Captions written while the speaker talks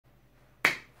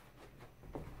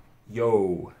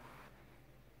Yo,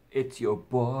 it's your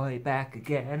boy back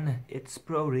again. It's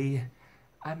Brody.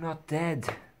 I'm not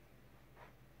dead.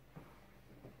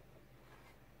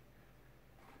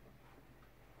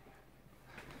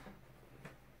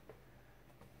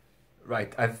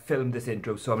 Right, I've filmed this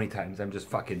intro so many times, I'm just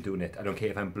fucking doing it. I don't care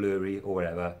if I'm blurry or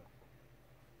whatever.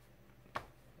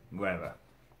 Whatever.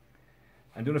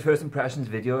 I'm doing a first impressions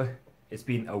video. It's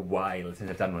been a while since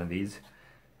I've done one of these.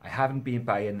 I haven't been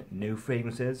buying new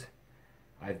fragrances.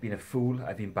 I've been a fool.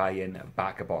 I've been buying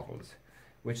backer bottles,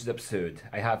 which is absurd.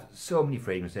 I have so many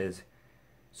fragrances,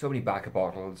 so many backer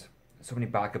bottles, so many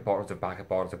backer bottles of backer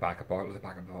bottles of backer bottles of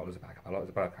backer bottles of backer bottles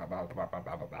of backer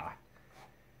bottles,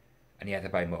 and yet I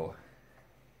buy more.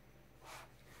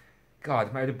 God,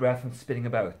 I'm out of breath from spinning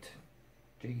about.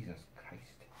 Jesus Christ.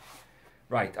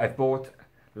 Right, I've bought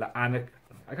I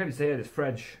can't even say it, it's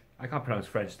French. I can't pronounce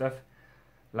French stuff.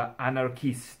 La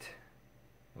Anarchiste.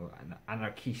 Or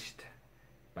Anarchiste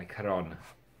by Caron.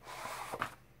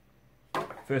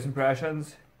 First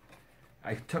impressions.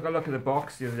 I took a look at the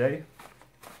box the other day.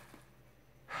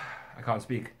 I can't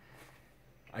speak.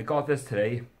 I got this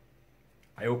today.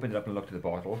 I opened it up and looked at the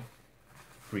bottle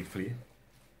briefly.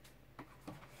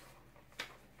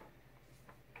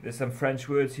 There's some French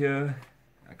words here.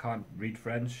 I can't read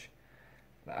French.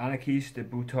 L'anarchiste de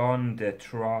bouton de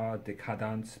trois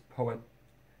décadence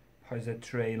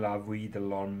posétrait la vie de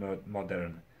l'homme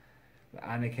moderne.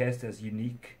 L'anarchiste est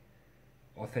unique,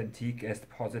 authentique et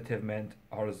positivement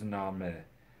original.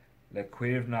 Le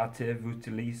cuivre natif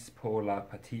utilise pour la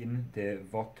patine de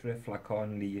votre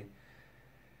flacon li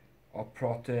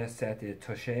apporte cet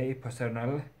toucher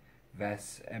personnel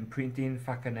vers imprinting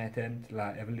façonnant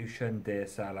la évolution de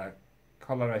sa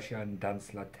coloration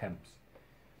dans la temps.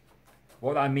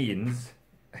 What that means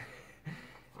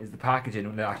is the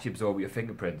packaging will actually absorb your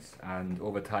fingerprints, and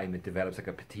over time it develops like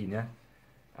a patina,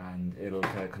 and it'll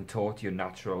contort your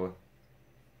natural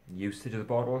usage of the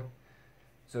bottle.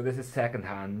 So this is second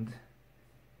hand.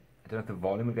 I don't know if the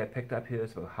volume will get picked up here,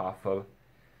 it's about half full.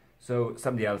 So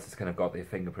somebody else has kind of got their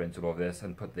fingerprints all over this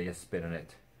and put their spin on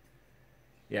it.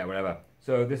 Yeah, whatever.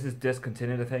 So this is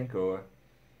discontinued, I think, or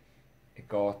it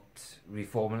got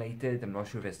reformulated. I'm not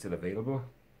sure if it's still available.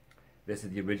 This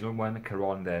is the original one.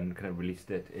 Caron then kind of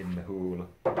released it in the whole,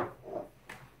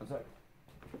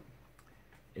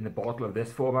 in the bottle of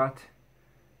this format.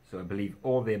 So I believe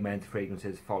all their men's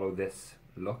fragrances follow this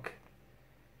look.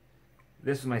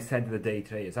 This is my scent of the day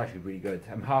today. It's actually really good.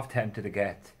 I'm half tempted to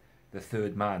get the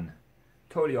Third Man.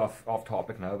 Totally off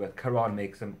topic now, but Caron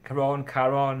makes them.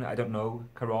 Caron, I don't know.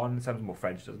 Caron sounds more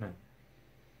French, doesn't it?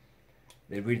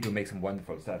 They really do make some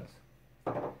wonderful scents.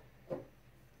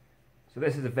 So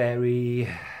this is a very,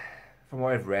 from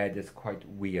what I've read, it's quite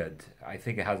weird. I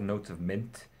think it has notes of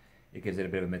mint. It gives it a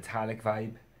bit of a metallic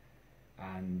vibe,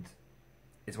 and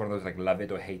it's one of those like love it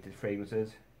or hate it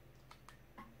fragrances.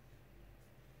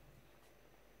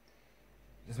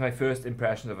 This is my first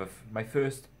impressions of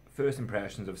first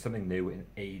impressions of something new in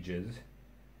ages.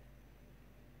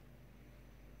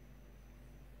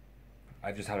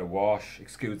 I've just had a wash.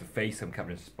 Excuse the face, I'm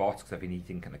covered in spots because I've been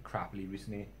eating kind of crappily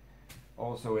recently.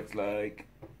 Also, it's like,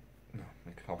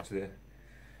 my clock's there.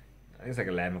 I think it's like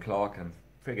 11 o'clock. I'm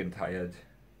friggin' tired.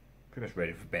 Pretty much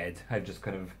ready for bed. I've just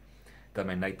kind of done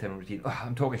my nighttime routine. Oh,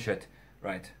 I'm talking shit.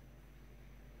 Right.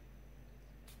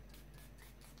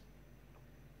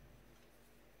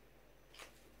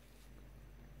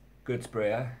 Good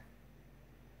sprayer.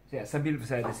 So yeah, some people have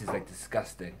said this is like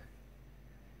disgusting,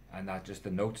 and that just the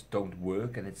notes don't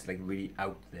work, and it's like really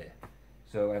out there.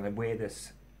 So I'm gonna wear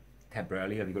this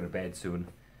temporarily. I'll be going to bed soon,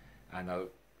 and I'll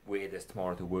wear this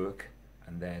tomorrow to work,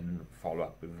 and then follow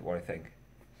up with what I think.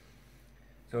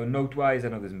 So note wise, I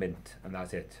know there's mint, and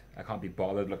that's it. I can't be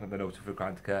bothered looking at the notes of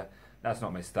Fragrantica. That's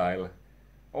not my style.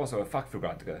 Also, fuck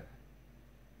Fragrantica.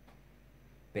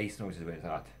 Base notes is where it's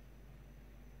at.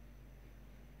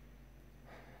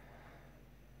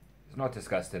 It's not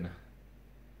disgusting.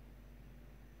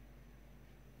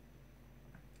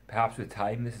 Perhaps with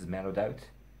time this is mellowed out.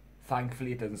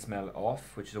 Thankfully it doesn't smell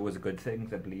off, which is always a good thing.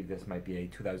 I believe this might be a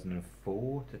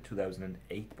 2004 to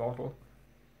 2008 bottle.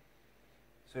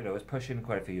 So you know, it's pushing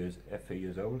quite a few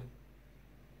years old.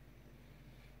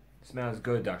 It smells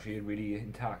good actually, really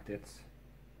intact.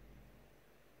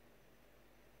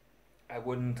 I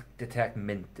wouldn't detect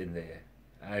mint in there.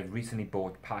 I've recently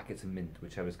bought packets of mint,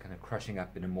 which I was kind of crushing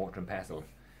up in a mortar and pestle,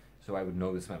 so I would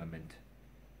know the smell of mint.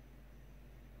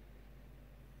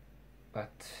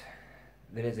 But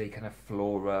there is a kind of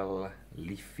floral,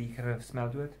 leafy kind of smell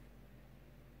to it.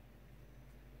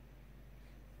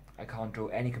 I can't draw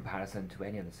any comparison to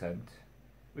any other scent,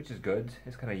 which is good.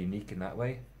 It's kind of unique in that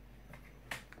way.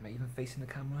 Am I even facing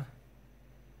the camera?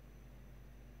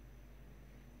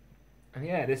 And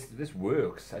yeah, this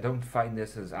works. I don't find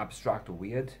this as abstract or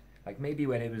weird. Like maybe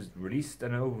when it was released, I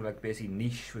don't know, like basically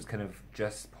Niche was kind of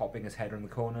just popping his head around the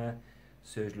corner.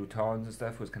 Serge Lutens and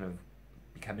stuff was kind of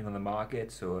becoming on the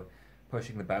market, so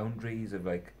pushing the boundaries of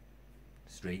like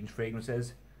strange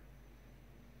fragrances.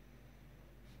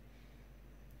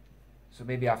 So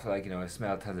maybe after like, I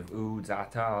smell tons of ouds,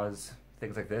 attars,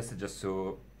 things like this are just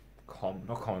so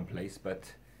not commonplace,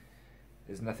 but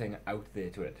there's nothing out there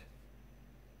to it.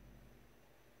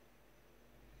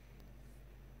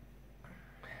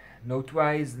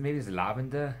 Note-wise, maybe it's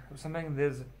lavender or something.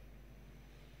 There's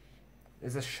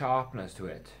a sharpness to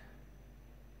it.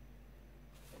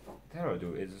 There I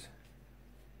do is.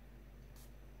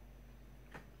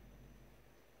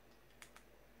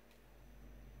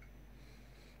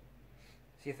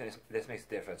 See if this makes a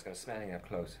difference. Kind of smelling up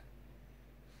close.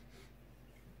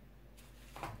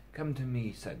 Come to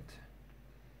me, scent.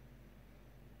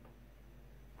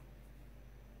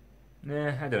 Nah,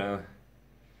 I don't know.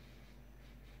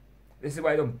 This is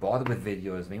why I don't bother with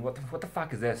videos. I mean, what the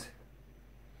fuck is this?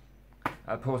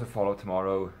 I'll post a follow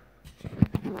tomorrow.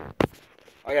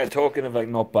 Oh yeah, talking of like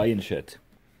not buying shit.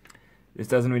 This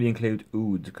doesn't really include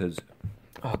oud because,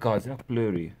 oh god, it's not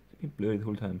blurry. It's been blurry the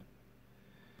whole time.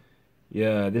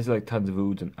 Yeah, this is like tons of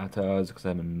ouds and attars because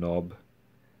I'm a knob.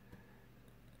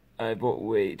 I bought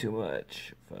way too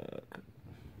much. Fuck.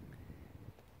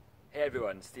 Hey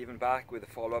everyone, Stephen back with a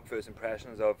follow-up first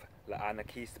impressions of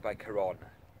L'Anarchiste by Caron.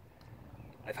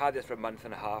 I've had this for a month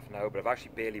and a half now, but I've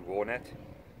actually barely worn it.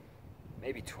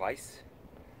 Maybe twice.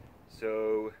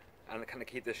 So, and I kind of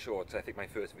keep this short, so I think my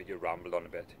first video rambled on a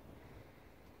bit.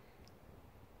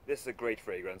 This is a great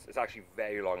fragrance. It's actually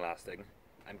very long lasting.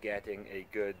 I'm getting a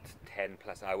good 10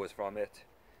 plus hours from it.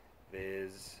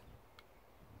 There's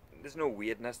no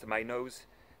weirdness to my nose.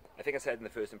 I think I said in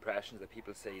the first impressions that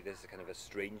people say this is kind of a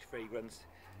strange fragrance.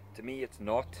 To me it's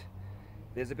not.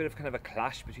 There's a bit of kind of a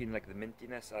clash between like the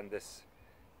mintiness and this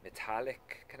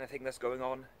metallic kind of thing that's going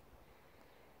on.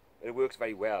 But it works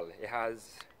very well. It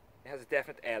has a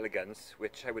definite elegance,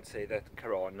 which I would say that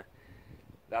Caron,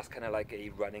 that's kind of like a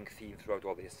running theme throughout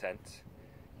all the scents.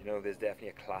 There's definitely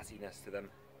a classiness to them.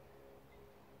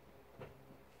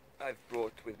 I've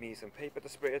brought with me some paper to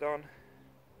spray it on,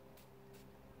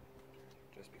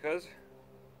 just because.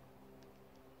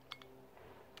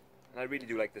 And I really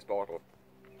do like this bottle.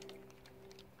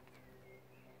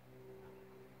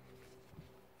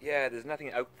 Yeah, there's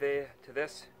nothing out there to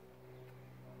this.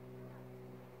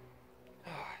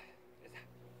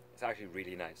 It's actually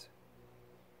really nice.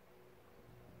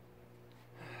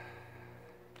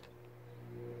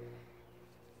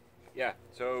 Yeah,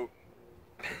 so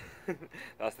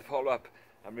that's the follow-up.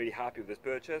 I'm really happy with this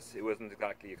purchase. It wasn't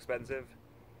exactly expensive.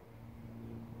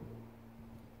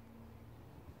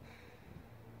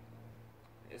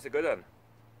 It's a good one.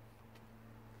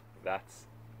 That's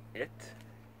it.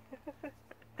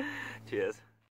 Cheers.